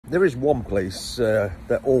There is one place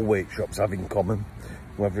that all workshops have in common,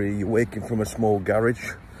 whether you're working from a small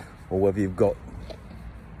garage or whether you've got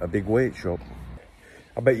a big workshop.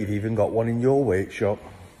 I bet you've even got one in your workshop.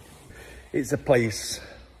 It's a place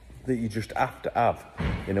that you just have to have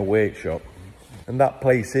in a workshop, and that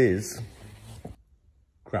place is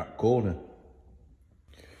Crap Corner.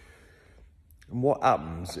 And what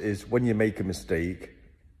happens is when you make a mistake,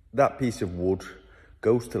 that piece of wood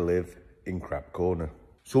goes to live in Crap Corner.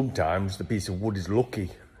 Sometimes the piece of wood is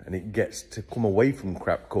lucky and it gets to come away from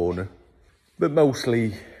Crap Corner, but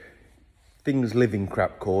mostly things live in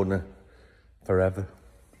Crap Corner forever.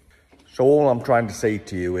 So all I'm trying to say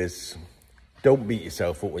to you is, don't beat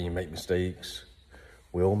yourself up when you make mistakes.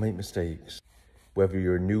 We all make mistakes. Whether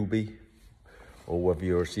you're a newbie or whether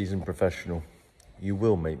you're a seasoned professional, you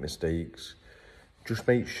will make mistakes. Just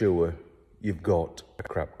make sure you've got a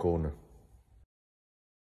Crap Corner.